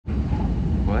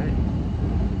What? I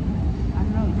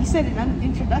don't know. You said an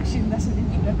introduction. That's an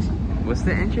introduction. What's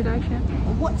the introduction?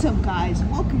 What's up, guys?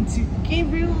 Welcome to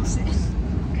Gabriel Says.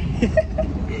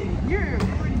 You're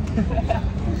recording.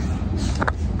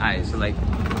 Alright, so like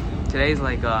today's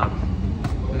like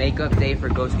makeup day for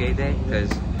Ghost Skate Day, because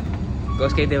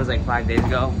Ghost Skate Day was like 5 days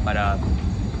ago, but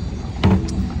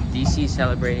DC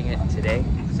celebrating it today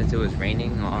since it was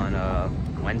raining on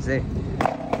Wednesday.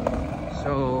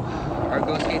 So our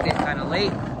Ghost Skate Day is kind of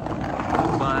late,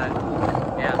 but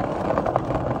yeah.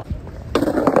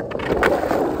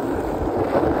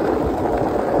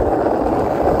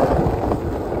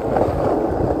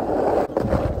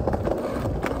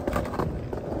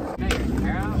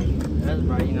 That's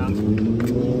right, you know.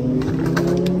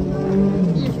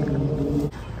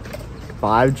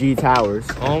 5G Towers.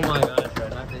 Oh my gosh, bro,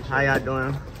 not this How y'all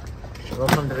doing?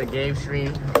 Welcome to the game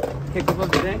stream. Kick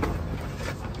up today?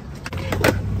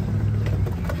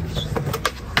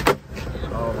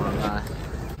 Oh my god.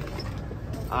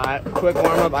 Alright, quick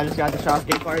warm up. I just got the shop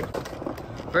skate park.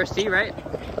 First tee, right?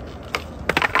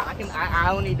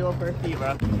 I only do a first tee,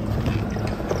 bro.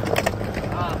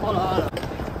 Hold on.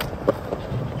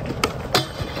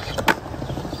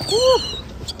 Woo!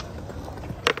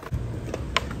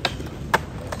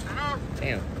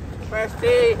 Damn. First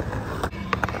tee.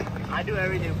 I do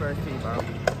everything first tee, bro.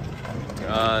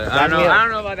 I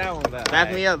don't know about that one, but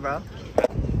Back me up, bro.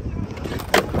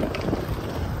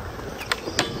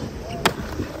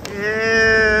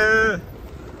 Yeah.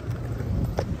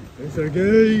 It's a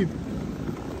game.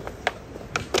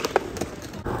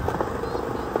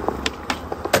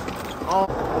 Oh.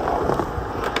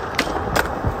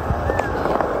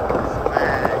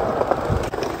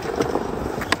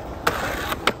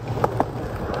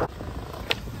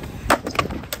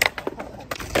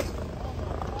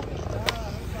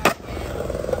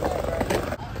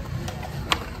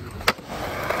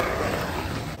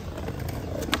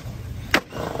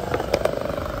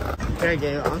 Fair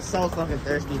game. I'm so fucking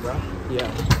thirsty, bro.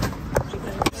 yeah.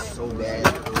 So bad.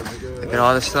 Look at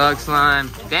all the slug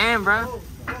slime. Damn, bro.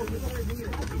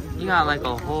 You got like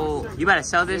a whole. You better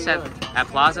sell this at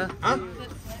Plaza? Huh?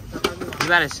 You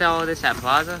better sell this at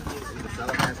Plaza?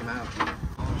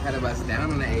 Had a bus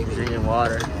down on the 80. Drinking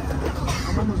water.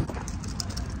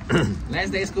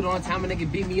 Last day of school on time, a nigga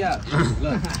beat me up.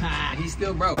 Look, he's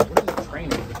still broke. What is this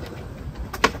training?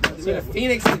 See the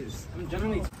Phoenixes. I'm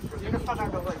generally. You're the fuck out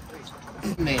of the way, please.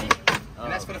 Man.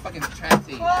 And that's for the fucking trap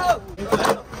team. Whoa!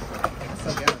 What's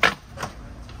up, guys?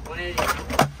 180.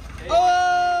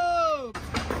 Oh!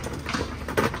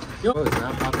 Yo, it's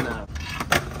not popping out.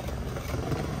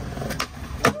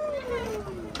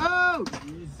 Oh!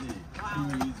 Easy. Too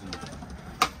easy.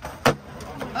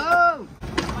 Oh!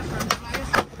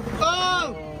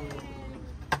 Oh!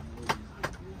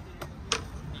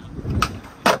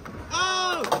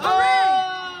 Oh!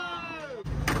 Oh!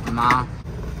 Ma.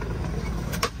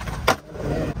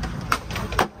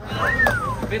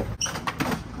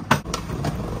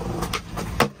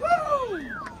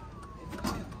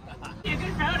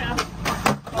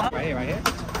 Right here, right here.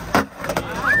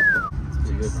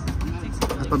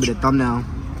 That's probably the thumbnail.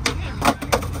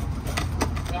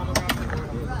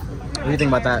 What do you think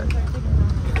about that?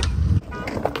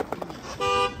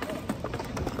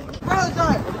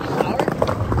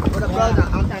 Where the brother?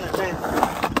 I'm trying to dance.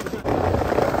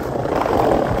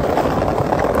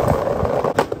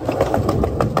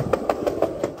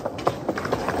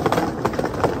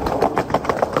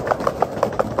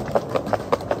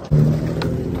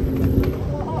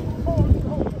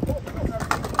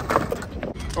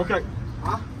 Okay.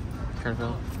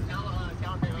 Careful.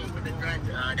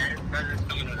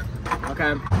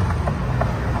 Okay.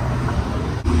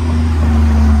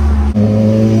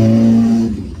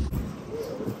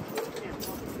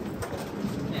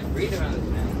 Yeah, breathe around this,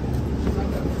 man.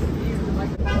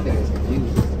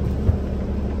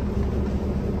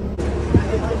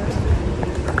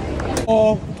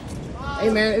 Oh. Hey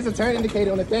man, it's a turn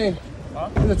indicator on the thing. Huh?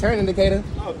 It's a turn indicator.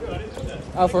 Oh, good. I didn't see that.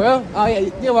 Oh, for real? Oh yeah,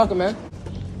 you're welcome, man.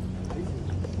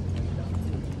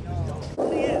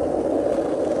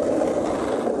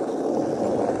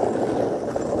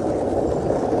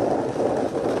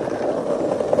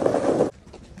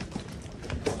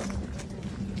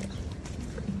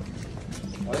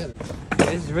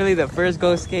 This is really the first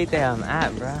Ghost Skate Day I'm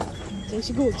at, bro. Didn't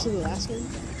you go to the last one?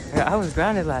 I was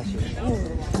grounded last year. Oh.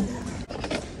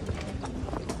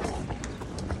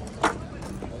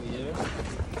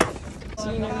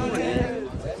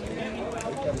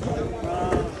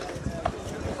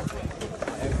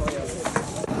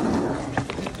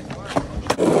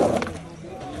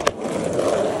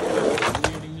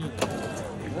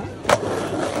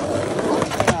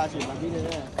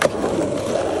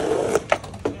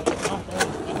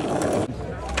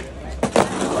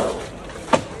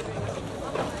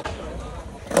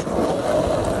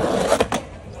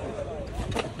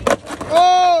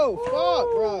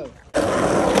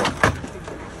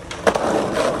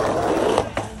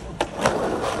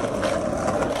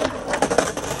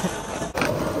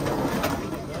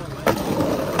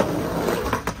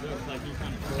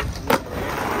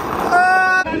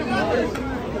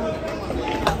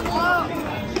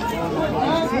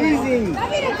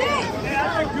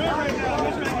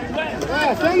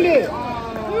 Sing it.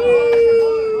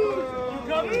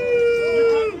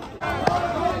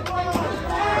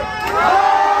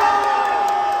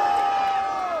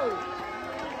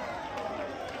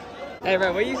 Hey,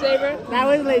 bro, what you say, bro? That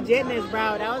was legitness,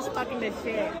 bro. That was fucking the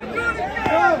shit.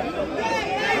 Yeah,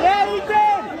 he did.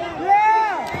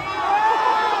 Yeah.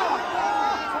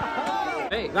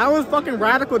 Hey. That was fucking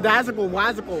radical, dazzle,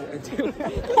 wazical.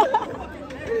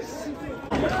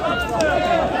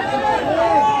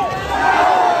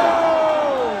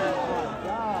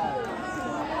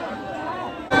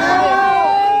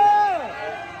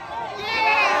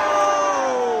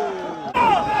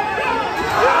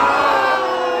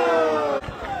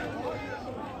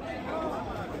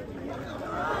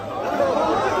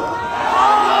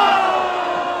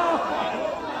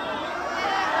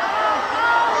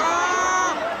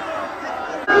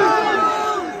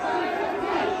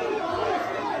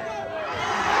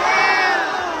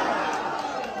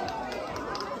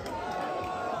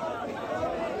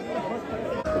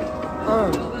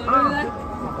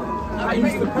 I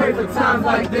used to pray for times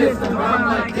like this and rhyme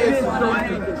like this.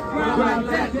 Rhyme like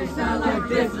that, they sound like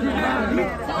this.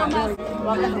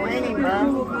 Well, it's raining,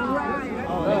 bro.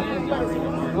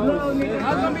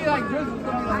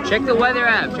 Check the weather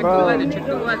app. Check the weather. Check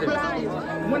the weather.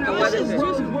 What the weather says.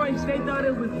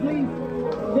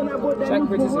 Check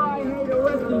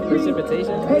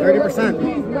Precipitation? 30%.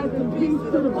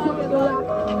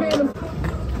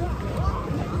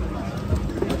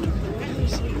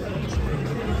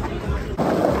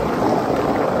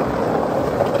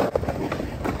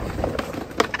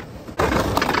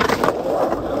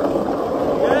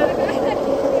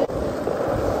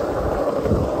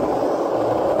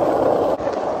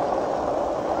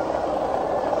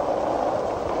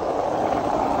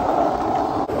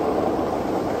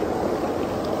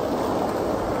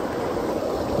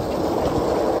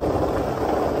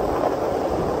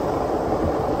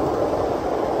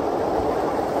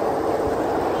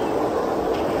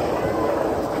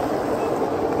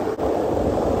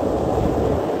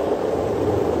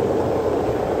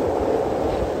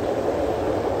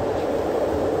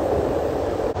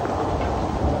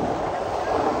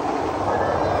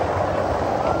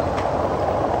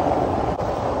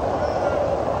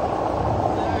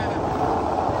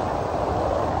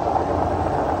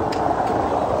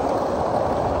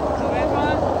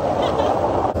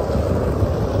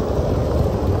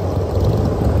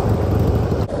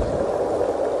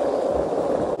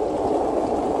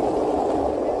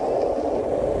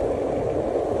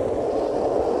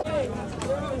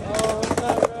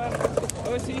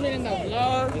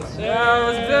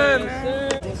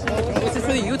 This is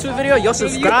for the YouTube video. Yo,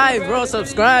 subscribe, bro.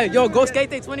 Subscribe. Yo, Go Skate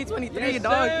Day 2023,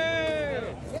 dog.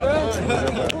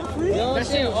 Yo,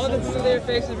 shit, all the familiar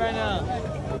faces right now.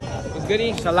 What's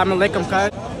goodie? Salam alaikum,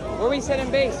 cuz. Where we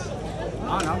setting base?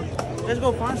 I don't know. Let's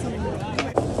go find something.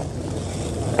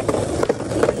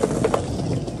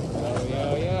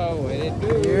 Yo, what it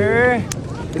do?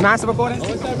 Yeah. Is Master recording?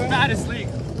 What's up, bro? Not asleep.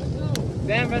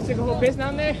 Damn, bro, took a whole piss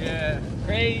down there? Yeah.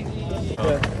 Crazy.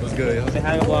 What's good, yo? Say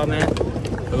hi to the vlog, man.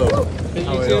 Hello. For the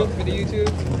How are YouTube, y'all? for the YouTube.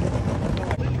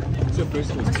 What's your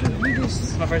first one? This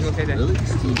is my first location. Really?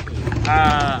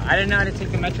 I didn't know how to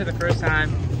take the metro the first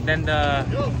time. Then the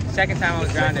second time I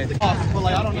was grounded. But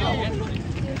like, I don't know.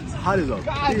 It's hot as a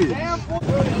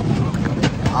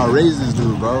bitch. I raised this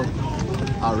dude, bro.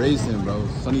 I raised him, bro.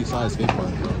 Sunnyside skate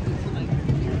park, bro.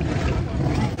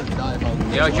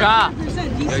 Yo, Ja.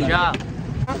 Yo, Ja.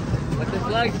 What the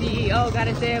vlog CEO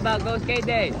gotta say about Go Skate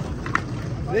Day?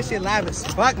 This shit live as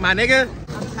fuck, my nigga.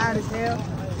 I'm tired as hell.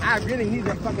 I really need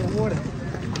that fucking water.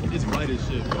 It's white as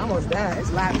shit. I almost died.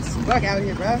 It's live as fuck out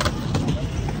here, bro.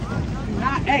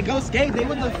 Not at Go Skate Day.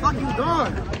 What the fuck you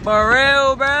doing? For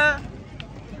real, bruh.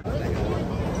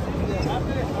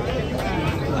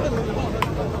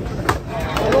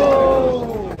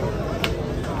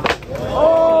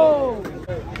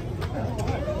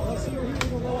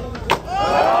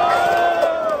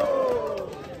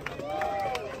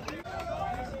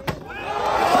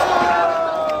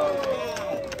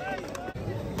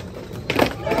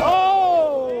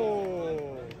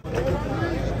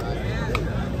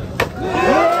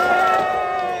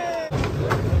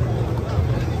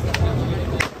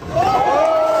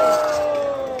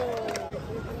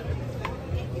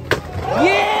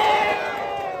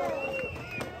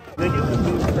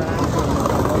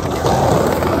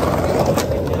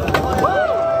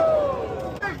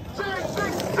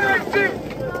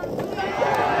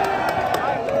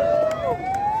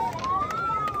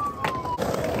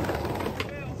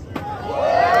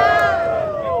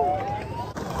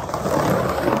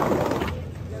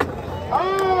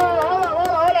 Hold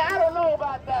on. I don't know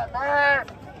about that, man.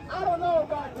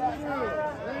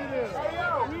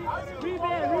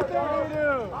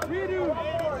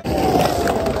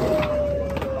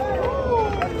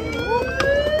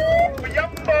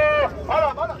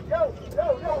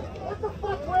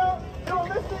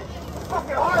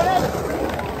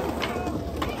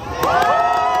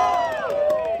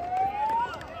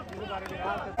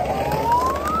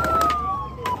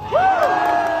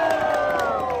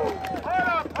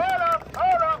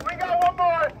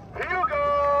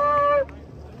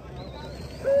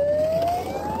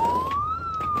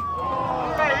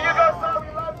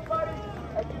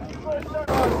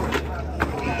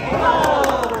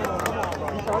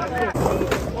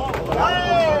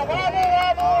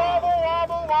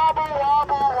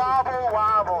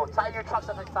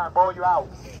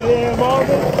 Yeah,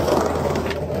 Marvin.